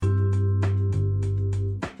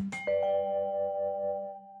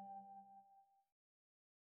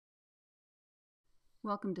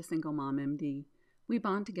Welcome to Single Mom MD. We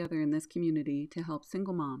bond together in this community to help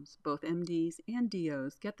single moms, both MDs and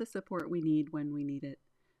DOs, get the support we need when we need it.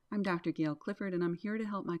 I'm Dr. Gail Clifford, and I'm here to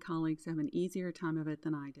help my colleagues have an easier time of it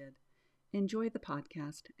than I did. Enjoy the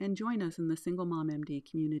podcast and join us in the Single Mom MD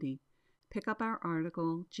community. Pick up our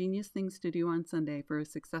article, Genius Things to Do on Sunday for a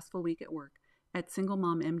Successful Week at Work, at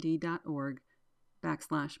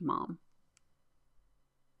singlemommd.org/mom.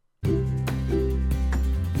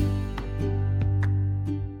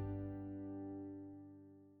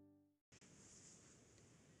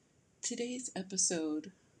 Today's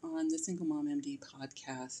episode on the Single Mom MD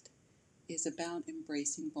podcast is about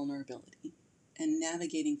embracing vulnerability and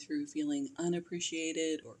navigating through feeling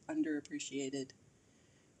unappreciated or underappreciated.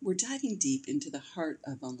 We're diving deep into the heart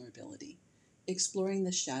of vulnerability, exploring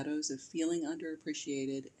the shadows of feeling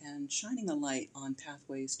underappreciated and shining a light on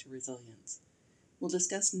pathways to resilience. We'll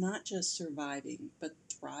discuss not just surviving, but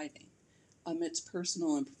thriving amidst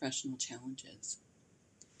personal and professional challenges.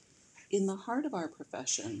 In the heart of our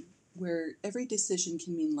profession, where every decision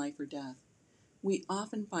can mean life or death, we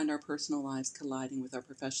often find our personal lives colliding with our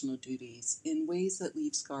professional duties in ways that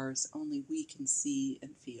leave scars only we can see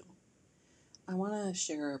and feel. I want to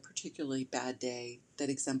share a particularly bad day that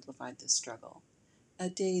exemplified this struggle, a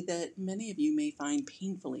day that many of you may find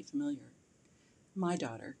painfully familiar. My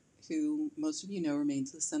daughter, who most of you know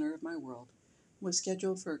remains the center of my world, was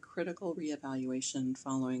scheduled for a critical reevaluation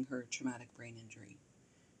following her traumatic brain injury.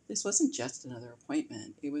 This wasn't just another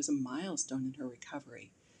appointment, it was a milestone in her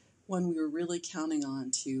recovery, one we were really counting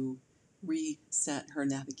on to reset her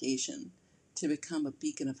navigation, to become a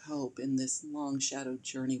beacon of hope in this long-shadowed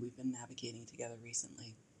journey we've been navigating together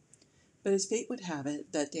recently. But as fate would have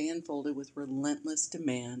it, that day unfolded with relentless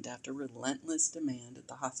demand after relentless demand at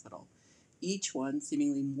the hospital, each one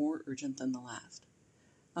seemingly more urgent than the last.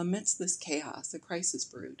 Amidst this chaos, a crisis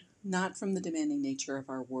brewed, not from the demanding nature of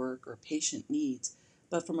our work or patient needs,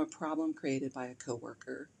 but from a problem created by a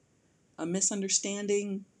coworker. A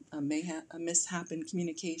misunderstanding, a mishap in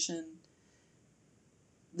communication.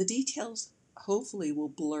 The details hopefully will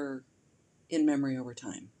blur in memory over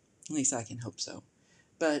time. At least I can hope so.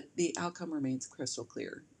 But the outcome remains crystal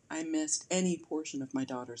clear. I missed any portion of my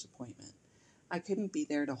daughter's appointment. I couldn't be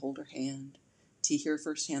there to hold her hand, to hear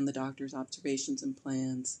firsthand the doctor's observations and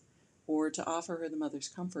plans, or to offer her the mother's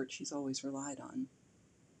comfort she's always relied on.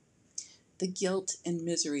 The guilt and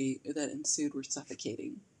misery that ensued were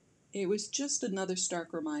suffocating. It was just another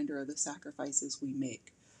stark reminder of the sacrifices we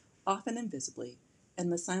make, often invisibly,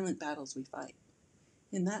 and the silent battles we fight.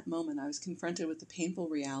 In that moment, I was confronted with the painful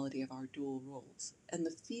reality of our dual roles, and the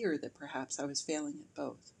fear that perhaps I was failing at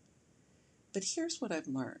both. But here's what I've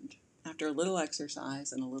learned, after a little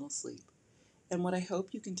exercise and a little sleep, and what I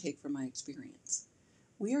hope you can take from my experience.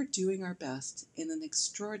 We are doing our best in an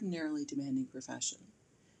extraordinarily demanding profession.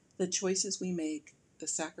 The choices we make, the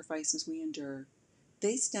sacrifices we endure,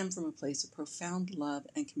 they stem from a place of profound love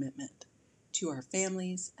and commitment to our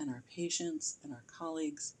families and our patients and our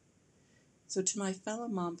colleagues. So to my fellow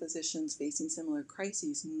mom physicians facing similar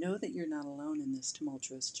crises, know that you're not alone in this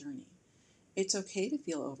tumultuous journey. It's okay to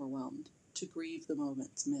feel overwhelmed, to grieve the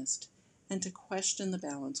moments missed, and to question the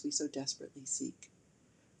balance we so desperately seek.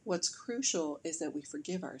 What's crucial is that we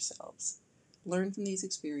forgive ourselves, learn from these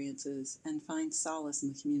experiences, and find solace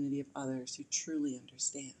in the community of others who truly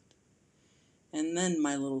understand. And then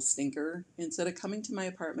my little stinker, instead of coming to my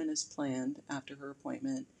apartment as planned after her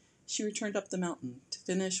appointment, she returned up the mountain to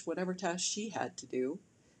finish whatever task she had to do,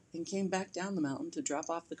 and came back down the mountain to drop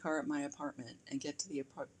off the car at my apartment and get to the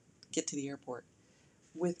airport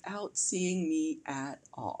without seeing me at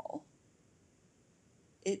all.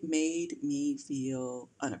 It made me feel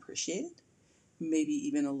unappreciated, maybe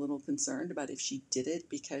even a little concerned about if she did it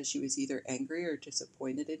because she was either angry or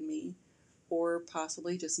disappointed in me, or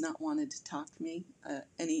possibly just not wanted to talk to me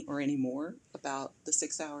any more about the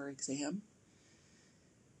 6-hour exam.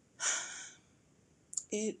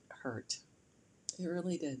 It hurt. It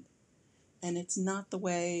really did. And it's not the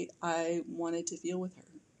way I wanted to feel with her.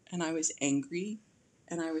 And I was angry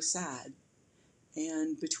and I was sad.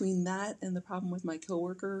 And between that and the problem with my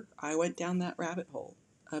coworker, I went down that rabbit hole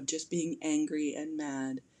of just being angry and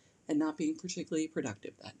mad and not being particularly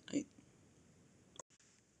productive that night.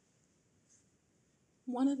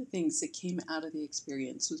 One of the things that came out of the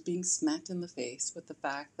experience was being smacked in the face with the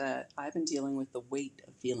fact that I've been dealing with the weight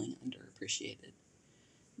of feeling underappreciated.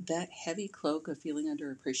 That heavy cloak of feeling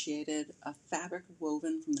underappreciated, a fabric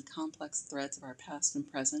woven from the complex threads of our past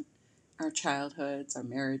and present, our childhoods, our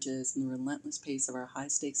marriages, and the relentless pace of our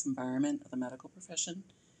high-stakes environment of the medical profession.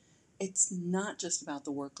 It's not just about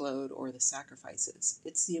the workload or the sacrifices.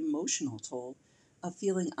 It's the emotional toll of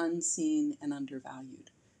feeling unseen and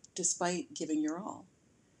undervalued, despite giving your all.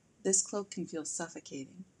 This cloak can feel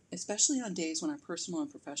suffocating, especially on days when our personal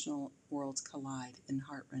and professional worlds collide in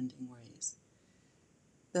heartrending ways.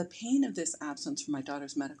 The pain of this absence from my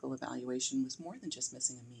daughter's medical evaluation was more than just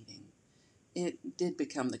missing a meeting. It did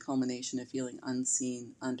become the culmination of feeling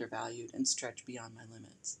unseen, undervalued, and stretched beyond my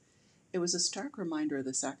limits. It was a stark reminder of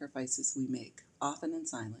the sacrifices we make, often in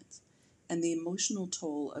silence, and the emotional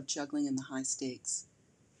toll of juggling the high stakes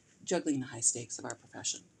of our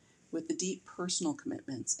profession, with the deep personal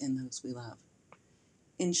commitments in those we love.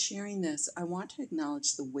 In sharing this, I want to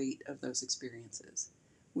acknowledge the weight of those experiences.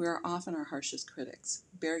 We are often our harshest critics,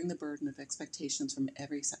 bearing the burden of expectations from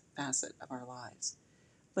every facet of our lives.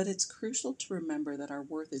 But it's crucial to remember that our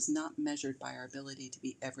worth is not measured by our ability to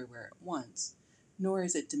be everywhere at once, nor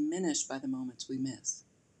is it diminished by the moments we miss.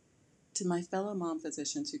 To my fellow mom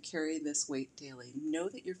physicians who carry this weight daily, know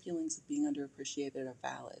that your feelings of being underappreciated are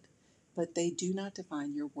valid, but they do not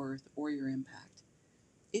define your worth or your impact.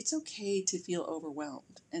 It's okay to feel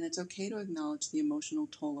overwhelmed, and it's okay to acknowledge the emotional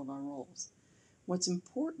toll of our roles. What's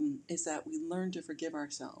important is that we learn to forgive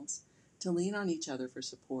ourselves, to lean on each other for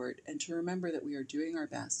support, and to remember that we are doing our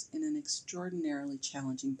best in an extraordinarily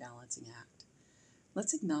challenging balancing act.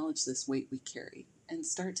 Let's acknowledge this weight we carry and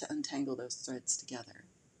start to untangle those threads together.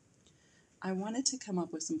 I wanted to come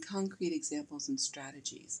up with some concrete examples and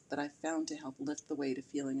strategies that I've found to help lift the weight of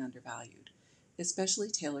feeling undervalued, especially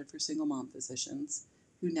tailored for single mom physicians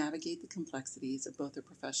who navigate the complexities of both their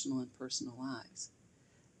professional and personal lives.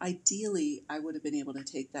 Ideally, I would have been able to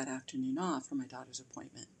take that afternoon off for my daughter's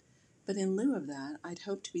appointment, but in lieu of that, I'd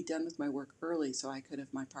hoped to be done with my work early so I could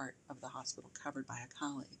have my part of the hospital covered by a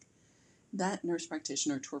colleague. That nurse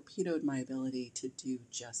practitioner torpedoed my ability to do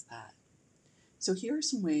just that. So here are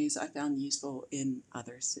some ways I found useful in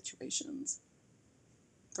other situations.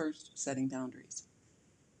 First, setting boundaries.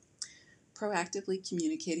 Proactively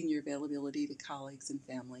communicating your availability to colleagues and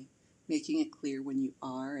family, making it clear when you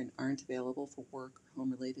are and aren't available for work or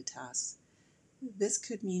home-related tasks. This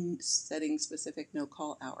could mean setting specific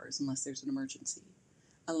no-call hours unless there's an emergency,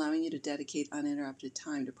 allowing you to dedicate uninterrupted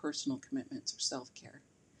time to personal commitments or self-care.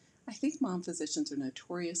 I think mom physicians are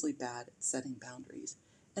notoriously bad at setting boundaries,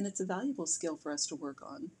 and it's a valuable skill for us to work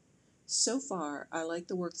on. So far, I like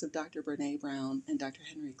the works of Dr. Brene Brown and Dr.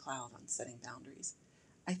 Henry Cloud on setting boundaries.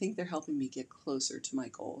 I think they're helping me get closer to my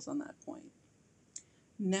goals on that point.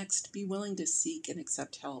 Next, be willing to seek and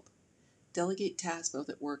accept help. Delegate tasks both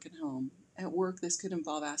at work and home. At work, this could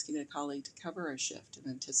involve asking a colleague to cover a shift in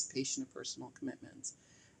anticipation of personal commitments,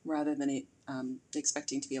 rather than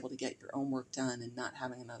expecting to be able to get your own work done and not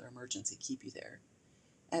having another emergency keep you there.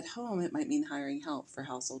 At home, it might mean hiring help for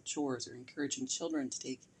household chores or encouraging children to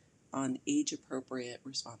take on age-appropriate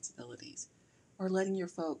responsibilities, or letting your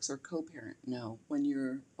folks or co-parent know when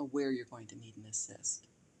you're aware you're going to need an assist.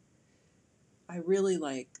 I really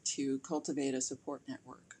like to cultivate a support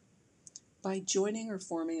network. By joining or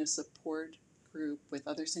forming a support group with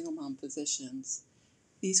other single mom physicians,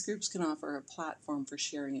 these groups can offer a platform for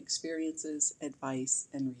sharing experiences, advice,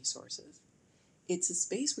 and resources. It's a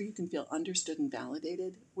space where you can feel understood and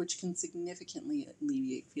validated, which can significantly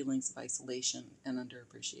alleviate feelings of isolation and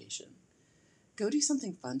underappreciation. Go do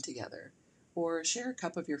something fun together, or share a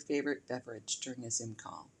cup of your favorite beverage during a Zoom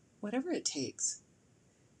call. Whatever it takes.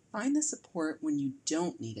 Find the support when you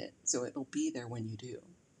don't need it, so it'll be there when you do.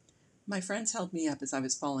 My friends held me up as I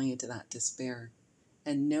was falling into that despair,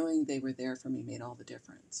 and knowing they were there for me made all the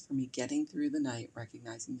difference. For me getting through the night,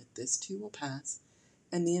 recognizing that this too will pass,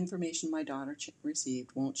 and the information my daughter received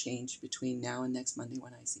won't change between now and next Monday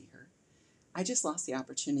when I see her. I just lost the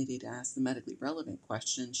opportunity to ask the medically relevant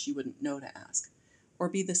questions she wouldn't know to ask, or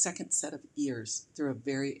be the second set of ears through a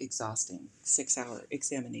very exhausting 6-hour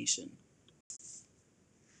examination.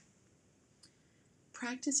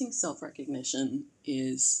 Practicing self-recognition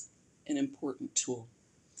is an important tool.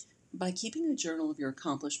 By keeping a journal of your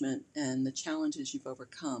accomplishment and the challenges you've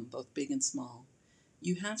overcome, both big and small,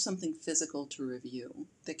 you have something physical to review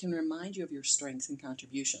that can remind you of your strengths and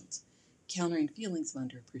contributions, countering feelings of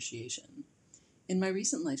underappreciation. In my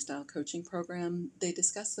recent lifestyle coaching program, they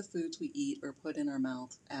discuss the foods we eat or put in our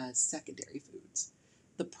mouth as secondary foods.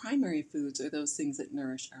 The primary foods are those things that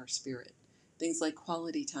nourish our spirit, things like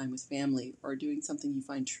quality time with family or doing something you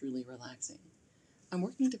find truly relaxing. I'm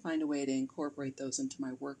working to find a way to incorporate those into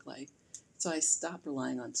my work life, so I stop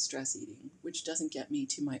relying on stress eating, which doesn't get me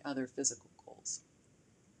to my other physical goals.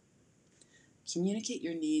 Communicate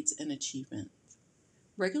your needs and achievements.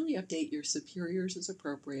 Regularly update your superiors as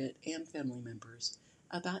appropriate and family members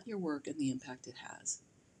about your work and the impact it has.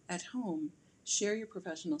 At home, share your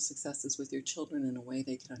professional successes with your children in a way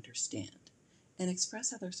they can understand. and express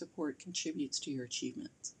how their support contributes to your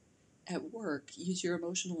achievements. At work, use your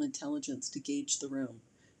emotional intelligence to gauge the room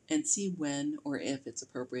and see when or if it's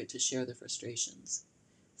appropriate to share the frustrations.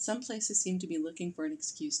 Some places seem to be looking for an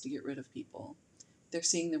excuse to get rid of people. They're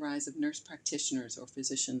seeing the rise of nurse practitioners or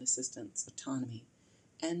physician assistants' autonomy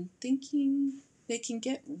and thinking they can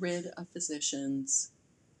get rid of physicians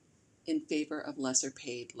in favor of lesser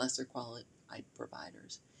paid, lesser qualified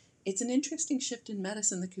providers. It's an interesting shift in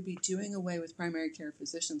medicine that could be doing away with primary care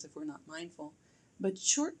physicians if we're not mindful. But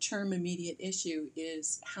short-term immediate issue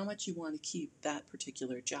is how much you want to keep that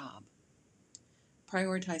particular job.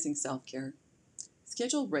 Prioritizing self-care.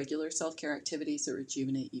 Schedule regular self-care activities that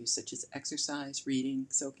rejuvenate you, such as exercise, reading,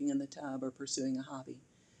 soaking in the tub, or pursuing a hobby.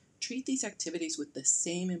 Treat these activities with the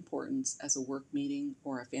same importance as a work meeting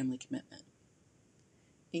or a family commitment.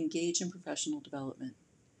 Engage in professional development.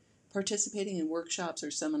 Participating in workshops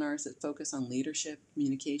or seminars that focus on leadership,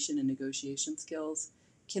 communication, and negotiation skills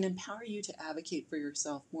can empower you to advocate for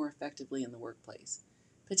yourself more effectively in the workplace,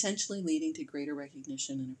 potentially leading to greater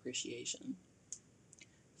recognition and appreciation.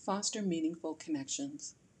 Foster meaningful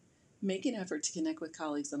connections. Make an effort to connect with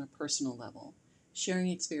colleagues on a personal level, sharing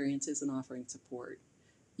experiences and offering support.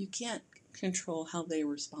 You can't control how they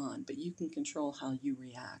respond, but you can control how you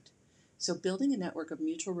react. So building a network of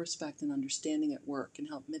mutual respect and understanding at work can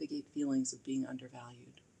help mitigate feelings of being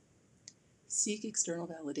undervalued. Seek external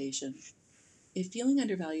validation. If feeling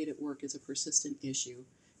undervalued at work is a persistent issue,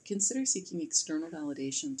 consider seeking external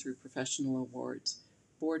validation through professional awards,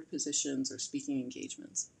 board positions, or speaking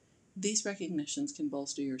engagements. These recognitions can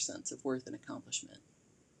bolster your sense of worth and accomplishment.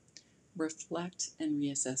 Reflect and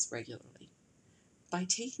reassess regularly. By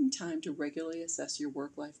taking time to regularly assess your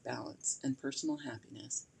work-life balance and personal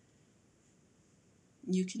happiness,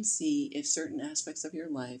 you can see if certain aspects of your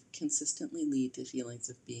life consistently lead to feelings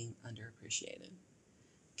of being underappreciated.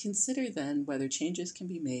 Consider then whether changes can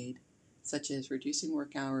be made, such as reducing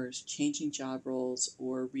work hours, changing job roles,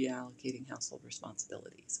 or reallocating household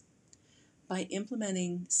responsibilities. By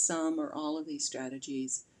implementing some or all of these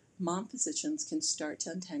strategies, mom physicians can start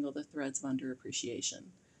to untangle the threads of underappreciation,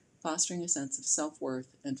 fostering a sense of self-worth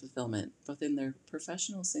and fulfillment, both in their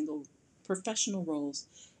professional roles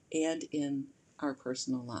and in our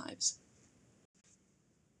personal lives.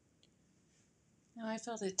 Now, I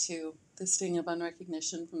felt it too, the sting of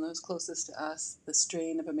unrecognition from those closest to us, the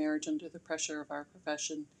strain of a marriage under the pressure of our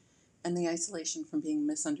profession, and the isolation from being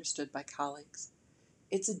misunderstood by colleagues.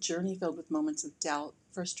 It's a journey filled with moments of doubt,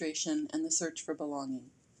 frustration, and the search for belonging.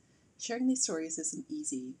 Sharing these stories isn't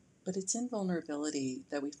easy, but it's in vulnerability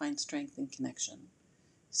that we find strength and connection.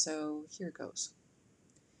 So here goes.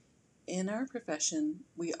 In our profession,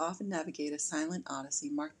 we often navigate a silent odyssey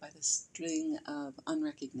marked by the string of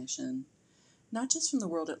unrecognition, not just from the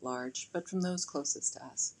world at large, but from those closest to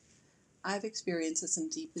us. I've experienced this in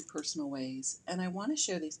deeply personal ways, and I want to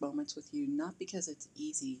share these moments with you not because it's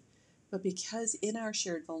easy, but because in our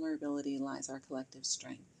shared vulnerability lies our collective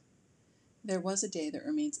strength. There was a day that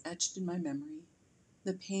remains etched in my memory,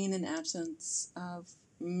 the pain and absence of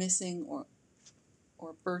missing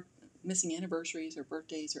missing anniversaries or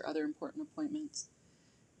birthdays or other important appointments.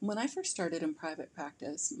 When I first started in private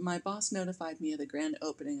practice, my boss notified me of the grand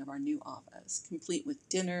opening of our new office, complete with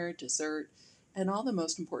dinner, dessert, and all the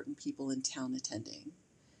most important people in town attending.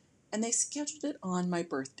 And they scheduled it on my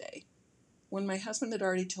birthday, when my husband had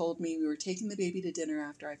already told me we were taking the baby to dinner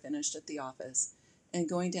after I finished at the office and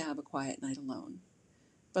going to have a quiet night alone.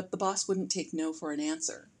 But the boss wouldn't take no for an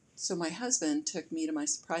answer, so my husband took me to my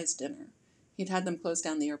surprise dinner. He'd had them close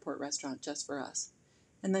down the airport restaurant just for us,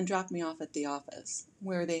 and then dropped me off at the office,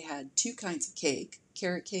 where they had two kinds of cake,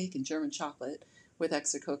 carrot cake and German chocolate, with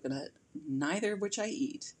extra coconut, neither of which I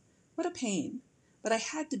eat. What a pain. But I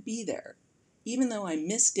had to be there, even though I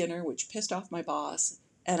missed dinner, which pissed off my boss,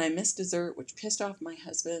 and I missed dessert, which pissed off my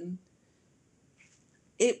husband.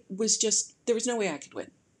 It was just, there was no way I could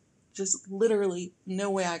win. Just literally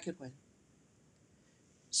no way I could win.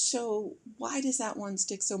 So why does that one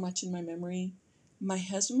stick so much in my memory? My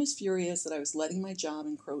husband was furious that I was letting my job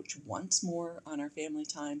encroach once more on our family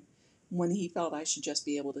time when he felt I should just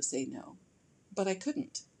be able to say no. But I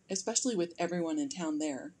couldn't, especially with everyone in town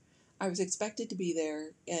there. I was expected to be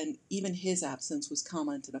there, and even his absence was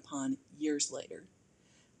commented upon years later.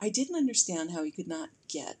 I didn't understand how he could not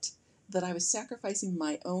get that I was sacrificing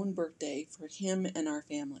my own birthday for him and our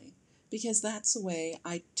family, because that's the way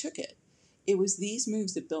I took it. It was these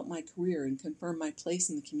moves that built my career and confirmed my place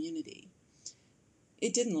in the community.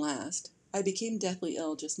 It didn't last. I became deathly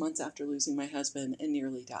ill just months after losing my husband and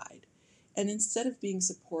nearly died. And instead of being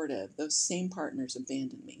supportive, those same partners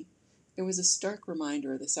abandoned me. It was a stark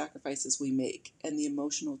reminder of the sacrifices we make and the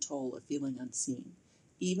emotional toll of feeling unseen,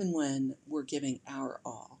 even when we're giving our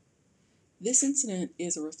all. This incident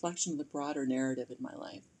is a reflection of the broader narrative in my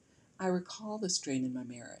life. I recall the strain in my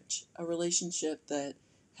marriage, a relationship that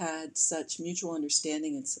had such mutual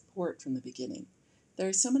understanding and support from the beginning. There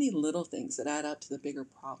are so many little things that add up to the bigger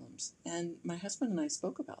problems, and my husband and I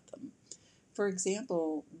spoke about them. For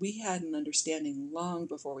example, we had an understanding long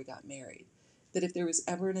before we got married that if there was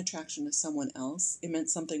ever an attraction to someone else, it meant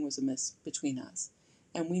something was amiss between us,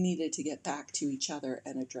 and we needed to get back to each other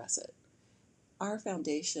and address it. Our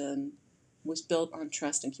foundation was built on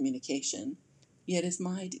trust and communication, yet as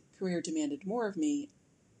my career demanded more of me,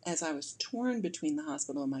 as I was torn between the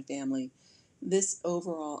hospital and my family, this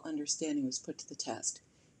overall understanding was put to the test.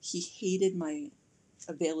 He hated my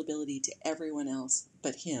availability to everyone else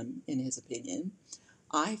but him, in his opinion.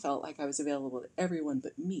 I felt like I was available to everyone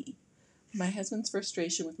but me. My husband's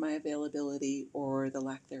frustration with my availability, or the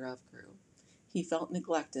lack thereof, grew. He felt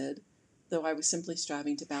neglected, though I was simply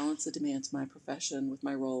striving to balance the demands of my profession with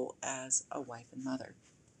my role as a wife and mother.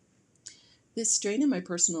 This strain in my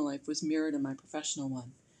personal life was mirrored in my professional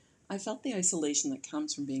one. I felt the isolation that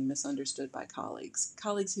comes from being misunderstood by colleagues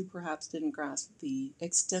who perhaps didn't grasp the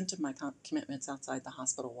extent of my commitments outside the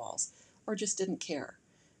hospital walls, or just didn't care.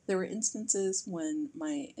 There were instances when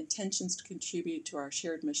my intentions to contribute to our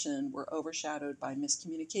shared mission were overshadowed by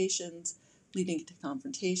miscommunications, leading to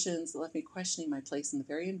confrontations that left me questioning my place in the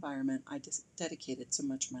very environment I dedicated so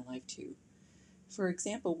much of my life to. For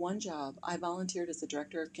example, one job, I volunteered as the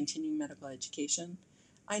director of continuing medical education.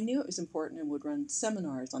 I knew it was important and would run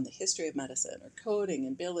seminars on the history of medicine, or coding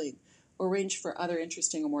and billing, or arrange for other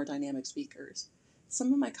interesting or more dynamic speakers.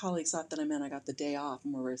 Some of my colleagues thought that I meant I got the day off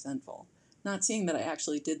and were resentful, not seeing that I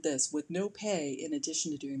actually did this with no pay in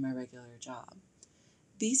addition to doing my regular job.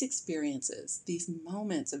 These experiences, these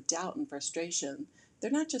moments of doubt and frustration,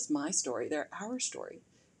 they're not just my story, they're our story.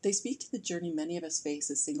 They speak to the journey many of us face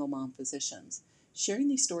as single mom physicians. Sharing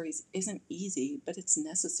these stories isn't easy, but it's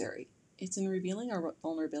necessary. It's in revealing our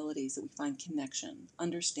vulnerabilities that we find connection,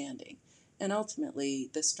 understanding, and ultimately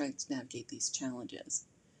the strength to navigate these challenges.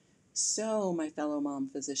 So, my fellow mom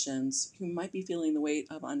physicians who might be feeling the weight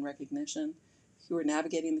of unrecognition, who are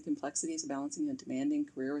navigating the complexities of balancing a demanding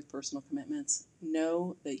career with personal commitments,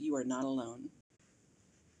 know that you are not alone.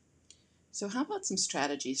 So, how about some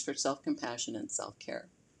strategies for self compassion and self care?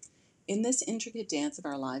 In this intricate dance of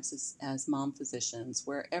our lives as mom physicians,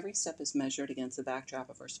 where every step is measured against the backdrop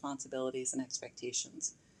of responsibilities and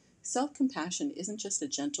expectations, self compassion isn't just a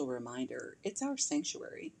gentle reminder, it's our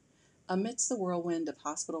sanctuary. Amidst the whirlwind of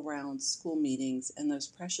hospital rounds, school meetings, and those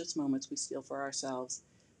precious moments we steal for ourselves,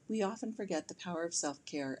 we often forget the power of self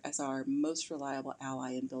care as our most reliable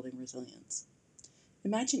ally in building resilience.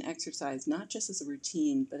 Imagine exercise not just as a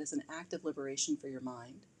routine, but as an act of liberation for your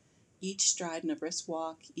mind. Each stride in a brisk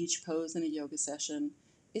walk, each pose in a yoga session,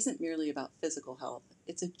 isn't merely about physical health,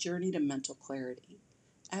 it's a journey to mental clarity.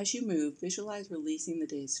 As you move, visualize releasing the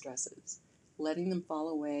day's stresses, letting them fall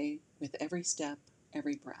away with every step,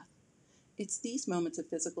 every breath. It's these moments of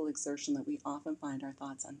physical exertion that we often find our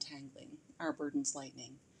thoughts untangling, our burdens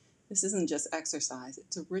lightening. This isn't just exercise,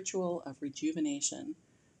 it's a ritual of rejuvenation,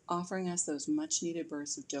 offering us those much needed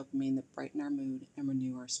bursts of dopamine that brighten our mood and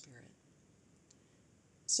renew our spirit.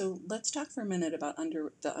 So let's talk for a minute about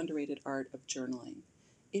the underrated art of journaling.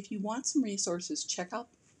 If you want some resources, check out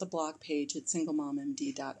the blog page at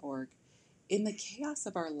singlemommd.org. In the chaos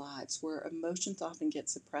of our lives, where emotions often get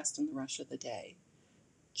suppressed in the rush of the day,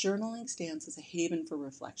 journaling stands as a haven for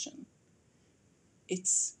reflection.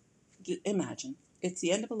 Imagine, it's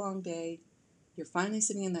the end of a long day, you're finally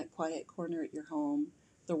sitting in that quiet corner at your home,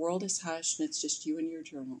 the world is hushed and it's just you and your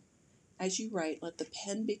journal. As you write, let the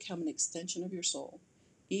pen become an extension of your soul,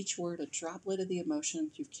 each word a droplet of the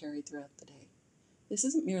emotions you've carried throughout the day. This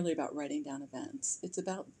isn't merely about writing down events, it's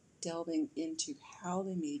about delving into how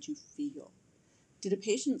they made you feel. Did a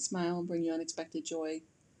patient smile bring you unexpected joy?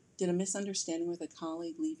 Did a misunderstanding with a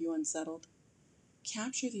colleague leave you unsettled?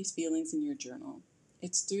 Capture these feelings in your journal.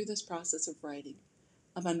 It's through this process of writing,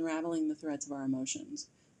 of unraveling the threads of our emotions,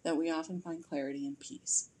 that we often find clarity and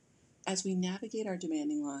peace. As we navigate our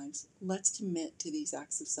demanding lives, let's commit to these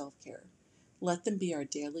acts of self-care. Let them be our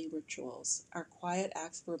daily rituals, our quiet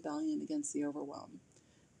acts of rebellion against the overwhelm.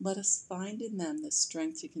 Let us find in them the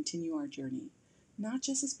strength to continue our journey, not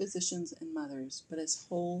just as physicians and mothers, but as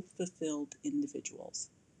whole, fulfilled individuals.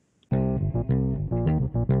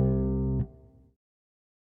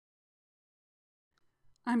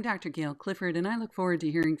 I'm Dr. Gail Clifford, and I look forward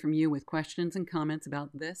to hearing from you with questions and comments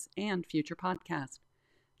about this and future podcasts.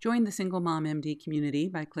 Join the Single Mom MD community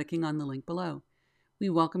by clicking on the link below. We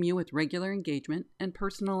welcome you with regular engagement and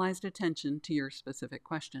personalized attention to your specific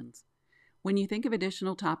questions. When you think of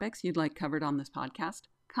additional topics you'd like covered on this podcast,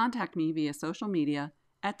 contact me via social media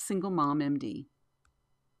at SingleMomMD.